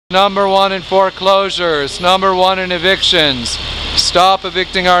Number one in foreclosures. Number one in evictions. Stop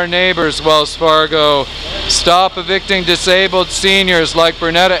evicting our neighbors, Wells Fargo. Stop evicting disabled seniors like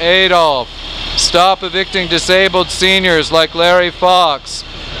Bernetta Adolph. Stop evicting disabled seniors like Larry Fox.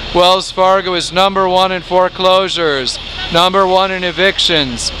 Wells Fargo is number one in foreclosures. Number one in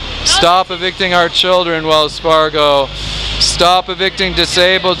evictions. Stop evicting our children, Wells Fargo. Stop evicting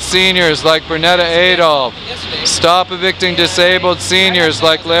disabled seniors like Bernetta Adolph. Stop evicting disabled seniors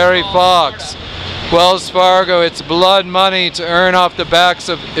like Larry Fox. Wells Fargo, it's blood money to earn off the backs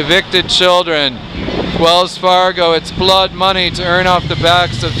of evicted children. Wells Fargo, it's blood money to earn off the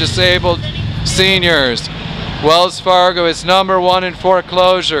backs of disabled seniors. Wells Fargo is number one in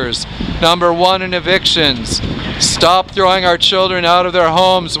foreclosures, number one in evictions. Stop throwing our children out of their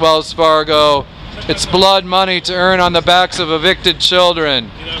homes, Wells Fargo. It's blood money to earn on the backs of evicted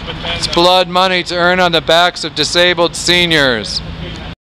children. It's blood money to earn on the backs of disabled seniors.